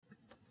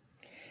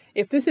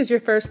If this is your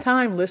first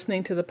time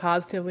listening to the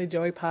Positively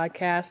Joy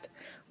podcast,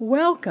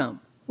 welcome.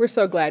 We're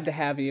so glad to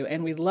have you,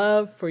 and we'd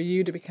love for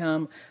you to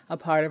become a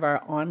part of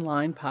our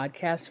online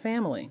podcast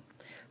family.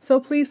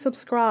 So please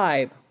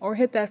subscribe or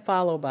hit that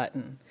follow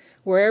button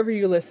wherever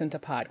you listen to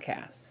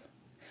podcasts.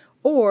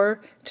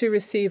 Or to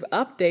receive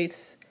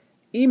updates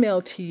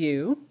emailed to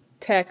you,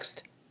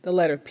 text the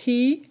letter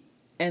P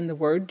and the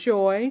word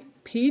joy,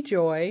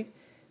 P-Joy,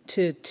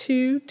 to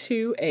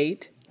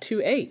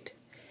 22828.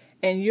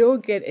 And you'll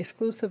get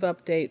exclusive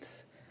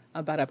updates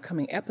about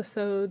upcoming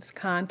episodes,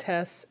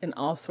 contests, and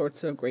all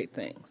sorts of great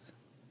things.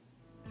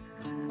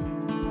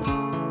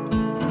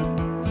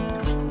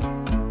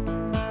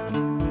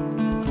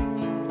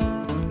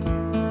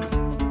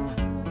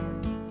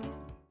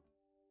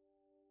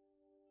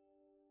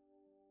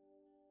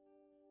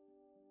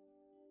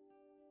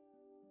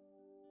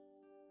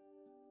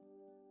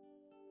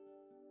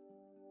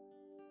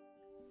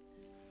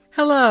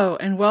 Hello,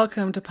 and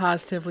welcome to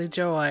Positively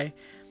Joy,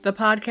 the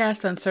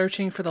podcast on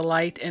searching for the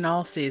light in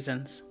all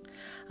seasons.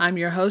 I'm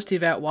your host,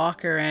 Yvette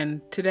Walker,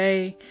 and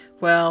today,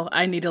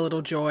 I need a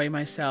little joy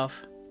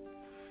myself.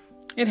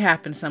 It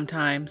happens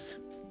sometimes.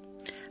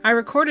 I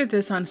recorded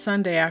this on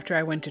Sunday after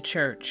I went to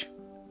church.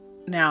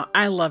 Now,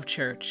 I love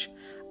church.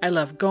 I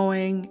love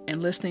going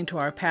and listening to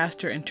our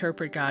pastor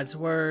interpret God's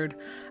Word.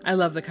 I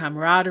love the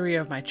camaraderie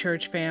of my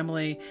church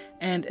family,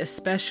 and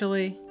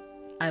especially,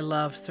 I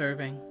love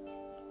serving.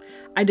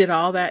 I did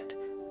all that,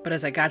 but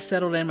as I got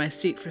settled in my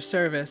seat for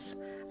service,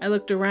 I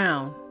looked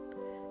around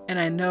and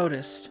I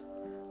noticed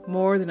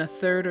more than a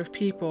third of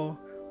people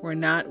were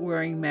not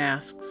wearing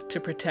masks to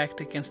protect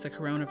against the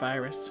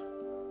coronavirus.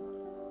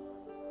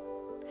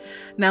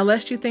 Now,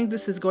 lest you think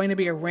this is going to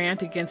be a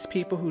rant against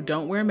people who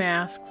don't wear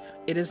masks,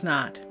 it is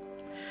not.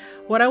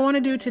 What I want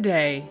to do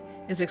today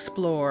is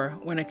explore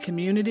when a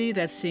community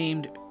that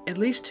seemed, at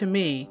least to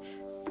me,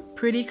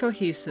 pretty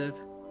cohesive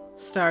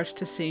starts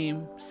to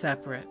seem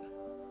separate.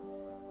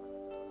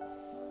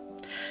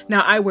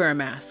 Now, I wear a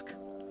mask.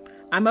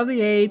 I'm of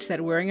the age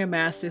that wearing a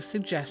mask is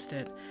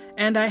suggested,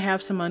 and I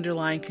have some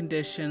underlying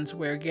conditions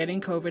where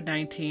getting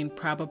COVID-19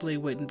 probably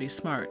wouldn't be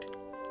smart.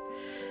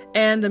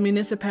 And the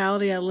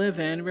municipality I live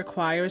in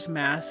requires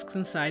masks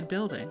inside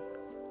building.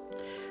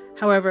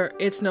 However,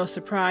 it's no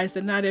surprise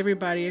that not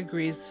everybody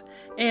agrees,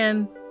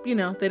 and,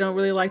 they don't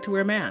really like to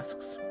wear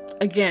masks.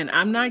 Again,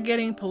 I'm not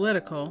getting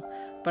political,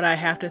 but I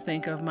have to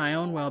think of my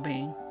own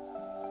well-being.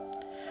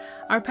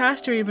 Our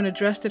pastor even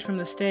addressed it from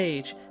the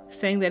stage,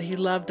 saying that he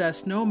loved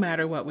us no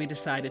matter what we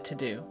decided to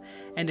do.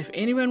 And if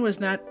anyone was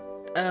not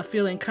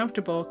feeling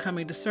comfortable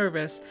coming to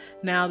service,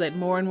 now that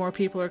more and more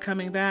people are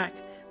coming back,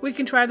 we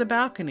can try the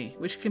balcony,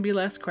 which can be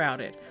less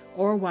crowded,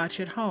 or watch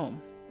at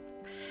home.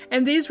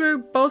 And these were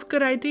both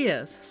good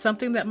ideas,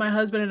 something that my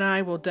husband and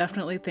I will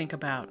definitely think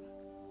about.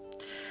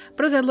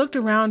 But as I looked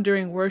around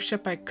during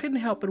worship, I couldn't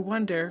help but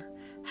wonder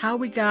how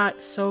we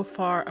got so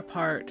far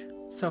apart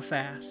so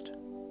fast.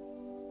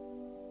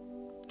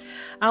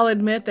 I'll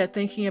admit that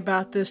thinking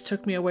about this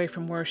took me away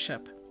from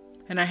worship,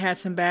 and I had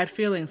some bad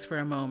feelings for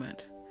a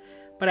moment.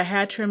 But I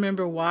had to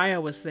remember why I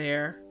was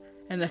there,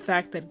 and the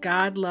fact that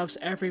God loves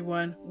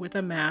everyone with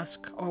a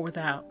mask or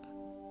without.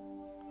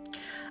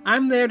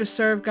 I'm there to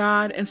serve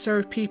God and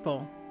serve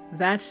people.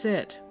 That's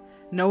it.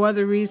 No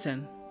other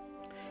reason.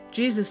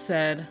 Jesus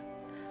said,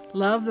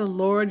 "Love the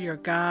Lord your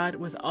God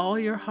with all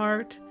your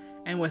heart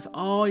and with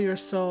all your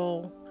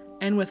soul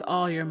and with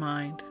all your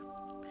mind.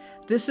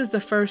 This is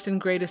the first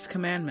and greatest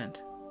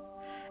commandment.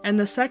 And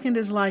the second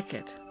is like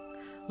it.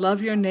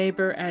 Love your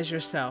neighbor as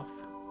yourself.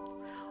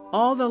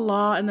 All the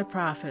law and the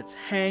prophets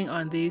hang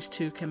on these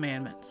two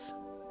commandments."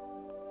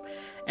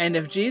 And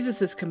if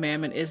Jesus'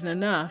 commandment isn't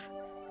enough,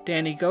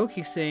 Danny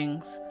Gokey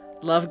sings,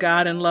 "Love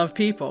God and love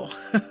people."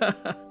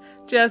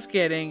 Just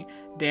kidding.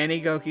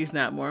 Danny Gokey's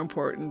not more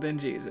important than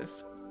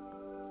Jesus.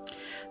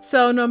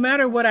 So no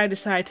matter what I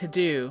decide to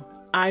do,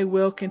 I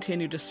will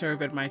continue to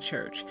serve at my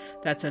church.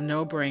 That's a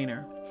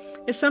no-brainer.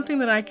 It's something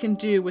that I can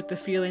do with the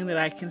feeling that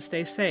I can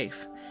stay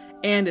safe,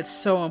 and it's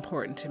so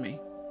important to me.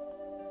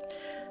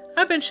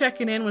 I've been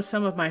checking in with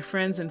some of my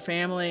friends and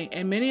family,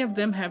 and many of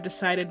them have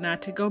decided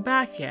not to go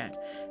back yet,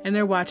 and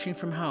they're watching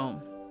from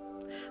home.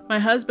 My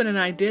husband and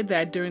I did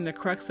that during the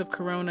crux of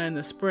Corona in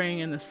the spring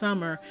and the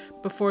summer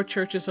before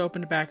churches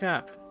opened back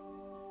up.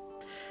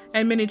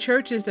 And many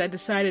churches that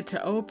decided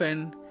to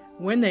open,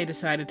 when they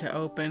decided to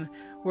open,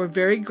 were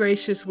very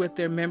gracious with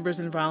their members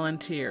and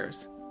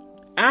volunteers,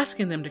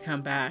 asking them to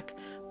come back,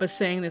 but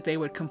saying that they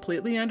would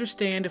completely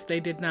understand if they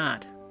did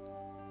not.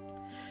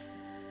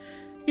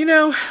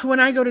 When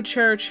I go to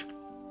church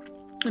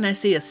and I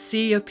see a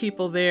sea of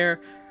people there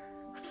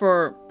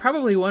for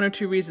probably one or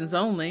two reasons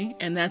only,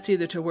 and that's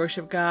either to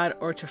worship God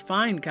or to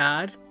find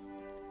God,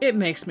 it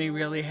makes me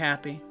really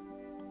happy.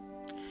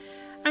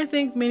 I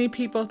think many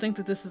people think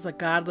that this is a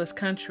godless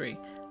country,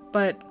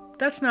 but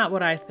that's not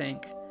what I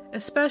think,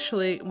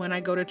 especially when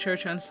I go to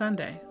church on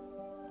Sunday.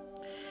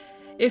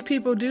 If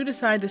people do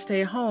decide to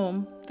stay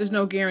home, there's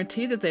no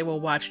guarantee that they will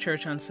watch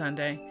church on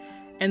Sunday,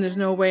 and there's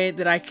no way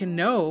that I can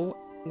know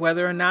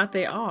whether or not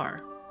they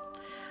are.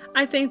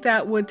 I think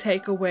that would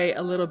take away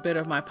a little bit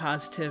of my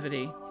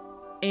positivity.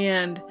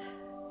 And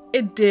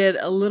it did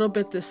a little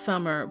bit this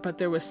summer, but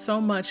there was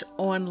so much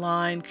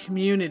online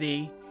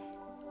community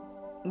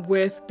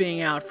with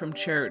being out from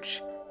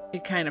church,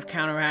 it kind of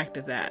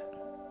counteracted that.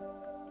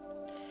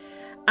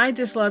 I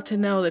just love to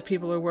know that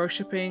people are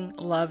worshiping,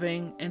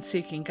 loving, and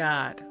seeking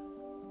God.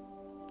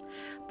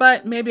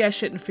 But maybe I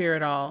shouldn't fear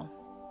it all.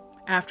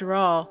 After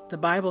all, the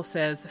Bible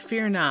says,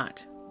 "Fear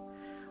not,"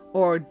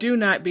 or "do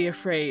not be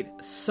afraid"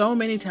 so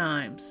many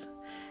times,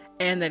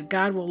 and that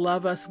God will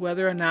love us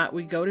whether or not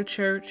we go to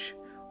church,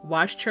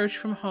 watch church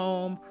from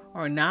home,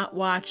 or not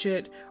watch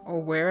it,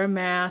 or wear a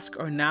mask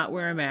or not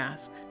wear a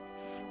mask.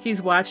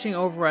 He's watching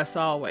over us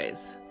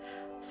always.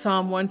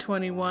 Psalm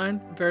 121,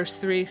 verse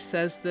 3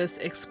 says this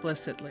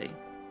explicitly.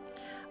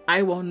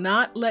 "I will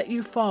not let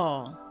you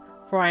fall,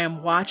 for I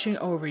am watching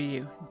over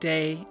you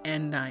day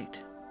and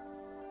night."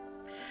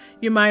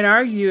 You might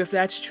argue if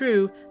that's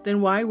true,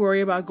 then why worry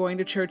about going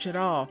to church at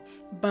all?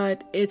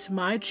 But it's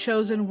my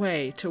chosen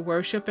way to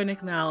worship and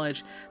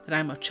acknowledge that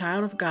I'm a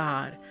child of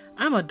God,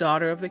 I'm a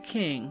daughter of the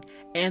King,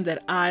 and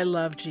that I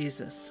love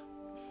Jesus.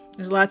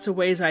 There's lots of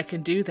ways I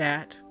can do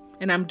that,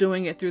 and I'm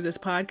doing it through this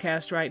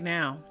podcast right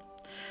now.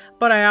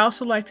 But I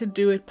also like to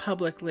do it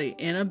publicly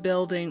in a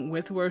building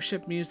with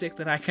worship music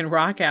that I can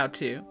rock out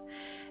to,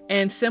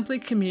 and simply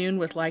commune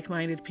with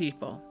like-minded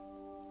people.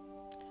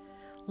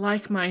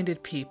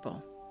 Like-minded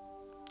people.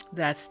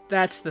 That's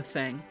the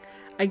thing.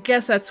 I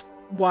guess that's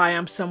why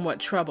I'm somewhat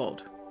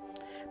troubled,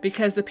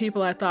 because the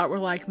people I thought were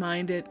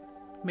like-minded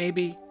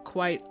maybe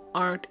quite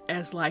aren't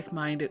as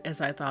like-minded as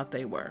I thought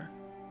they were.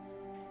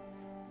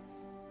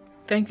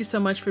 Thank you so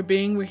much for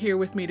being here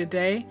with me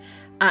today.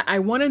 I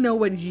want to know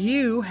what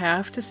you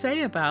have to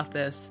say about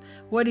this.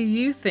 What do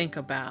you think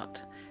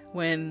about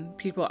when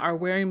people are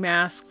wearing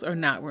masks or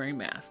not wearing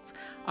masks?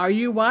 Are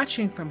you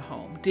watching from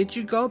home? Did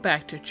you go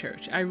back to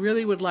church? I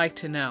really would like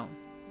to know.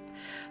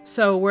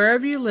 So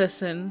wherever you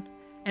listen,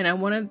 and I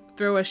want to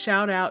throw a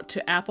shout out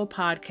to Apple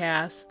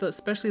Podcasts,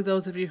 especially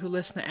those of you who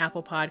listen to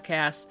Apple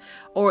Podcasts,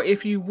 or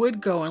if you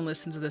would go and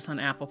listen to this on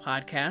Apple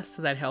Podcasts,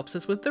 so that helps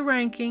us with the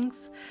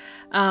rankings.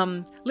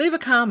 Leave a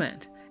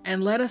comment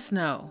and let us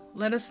know.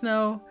 Let us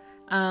know,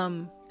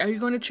 are you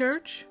going to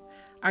church?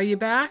 Are you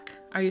back?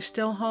 Are you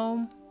still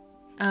home?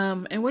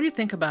 And what do you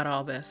think about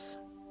all this?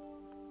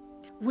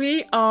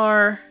 We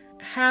are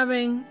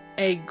having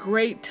a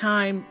great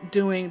time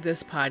doing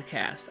this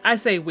podcast. I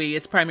say we,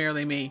 it's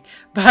primarily me,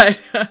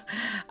 but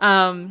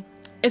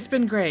it's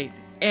been great.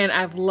 And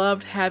I've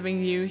loved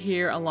having you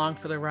here along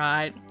for the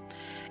ride.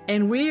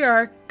 And we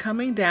are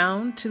coming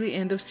down to the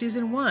end of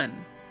season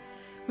 1.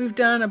 We've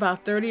done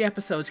about 30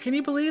 episodes. Can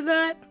you believe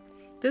that?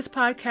 This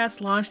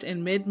podcast launched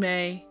in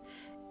mid-May,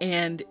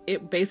 and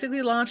it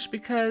basically launched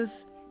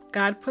because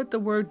God put the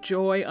word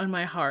joy on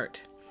my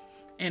heart.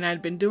 And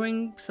I'd been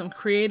doing some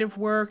creative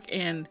work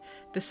and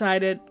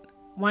decided,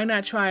 why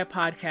not try a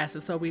podcast?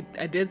 And so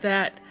I did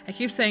that. I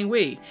keep saying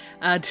we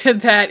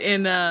did that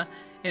in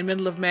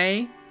middle of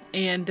May,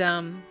 and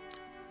I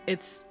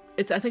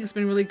think it's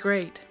been really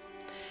great.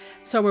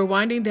 So we're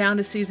winding down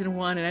to season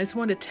 1, and I just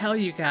wanted to tell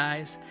you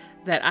guys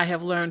that I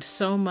have learned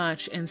so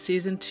much, and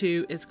season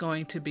 2 is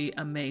going to be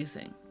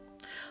amazing.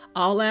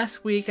 All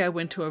last week, I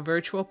went to a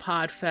virtual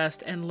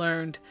PodFest and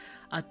learned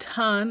a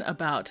ton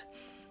about,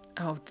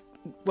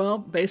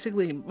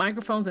 basically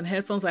microphones and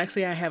headphones.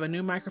 Actually, I have a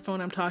new microphone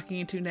I'm talking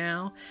into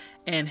now,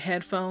 and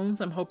headphones.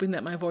 I'm hoping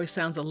that my voice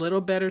sounds a little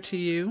better to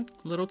you,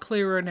 a little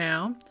clearer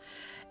now.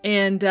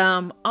 And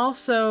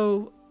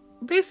also,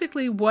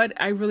 basically what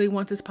I really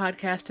want this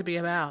podcast to be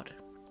about.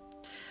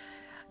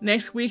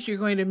 Next week, you're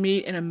going to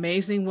meet an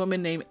amazing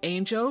woman named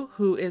Angel,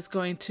 who is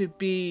going to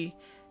be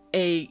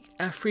a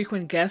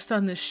frequent guest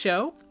on this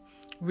show,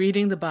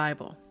 reading the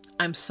Bible.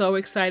 I'm so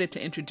excited to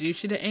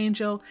introduce you to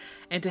Angel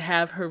and to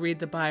have her read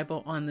the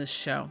Bible on this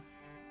show.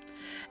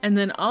 And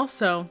then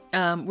also,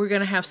 we're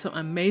going to have some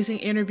amazing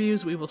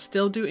interviews. We will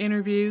still do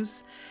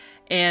interviews,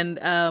 and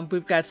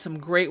we've got some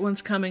great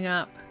ones coming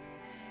up.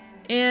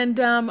 And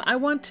I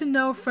want to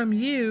know from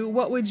you,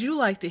 what would you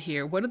like to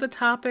hear? What are the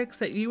topics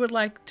that you would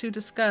like to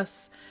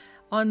discuss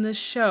on this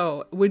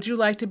show? Would you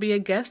like to be a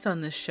guest on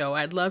this show?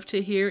 I'd love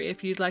to hear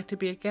if you'd like to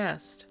be a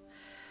guest.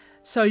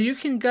 So you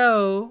can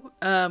go,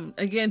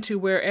 again, to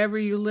wherever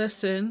you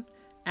listen,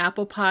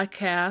 Apple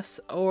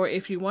Podcasts, or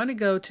if you want to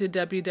go to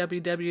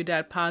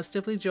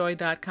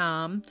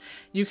www.positivelyjoy.com,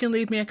 you can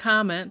leave me a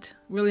comment,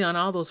 really on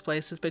all those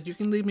places, but you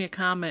can leave me a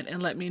comment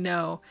and let me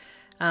know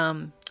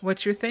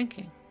what you're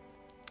thinking.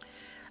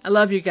 I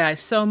love you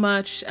guys so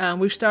much.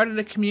 We've started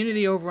a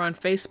community over on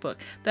Facebook.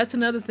 That's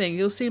another thing.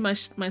 You'll see my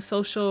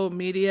social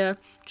media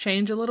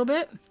change a little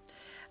bit.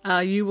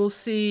 You will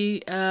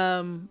see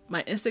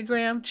my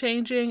Instagram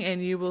changing,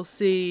 and you will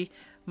see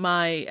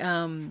my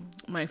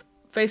my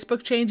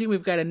Facebook changing.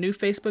 We've got a new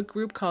Facebook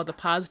group called the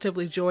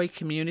Positively Joy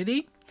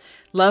Community.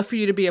 Love for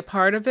you to be a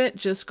part of it.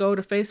 Just go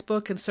to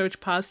Facebook and search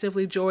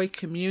Positively Joy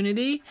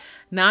Community.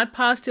 Not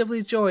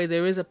Positively Joy.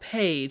 There is a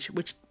page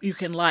which you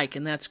can like,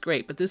 and that's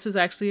great. But this is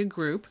actually a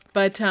group.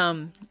 But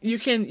you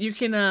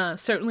can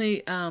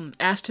certainly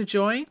ask to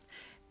join,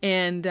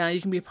 and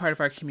you can be a part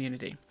of our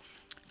community.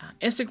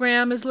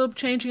 Instagram is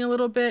changing a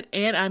little bit,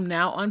 and I'm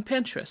now on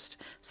Pinterest.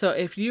 So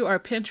if you are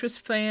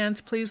Pinterest fans,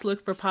 please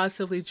look for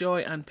Positively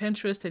Joy on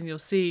Pinterest, and you'll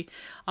see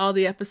all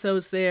the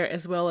episodes there,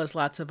 as well as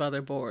lots of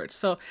other boards.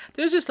 So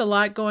there's just a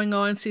lot going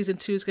on. Season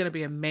 2 is going to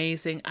be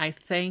amazing. I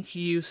thank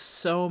you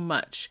so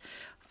much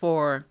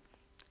for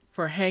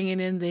hanging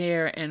in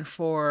there and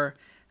for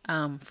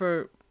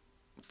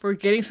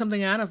getting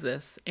something out of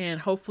this,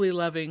 and hopefully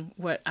loving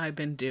what I've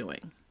been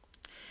doing.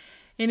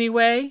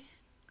 Anyway,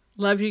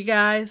 love you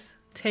guys.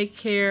 Take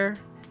care,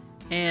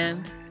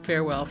 and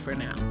farewell for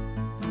now.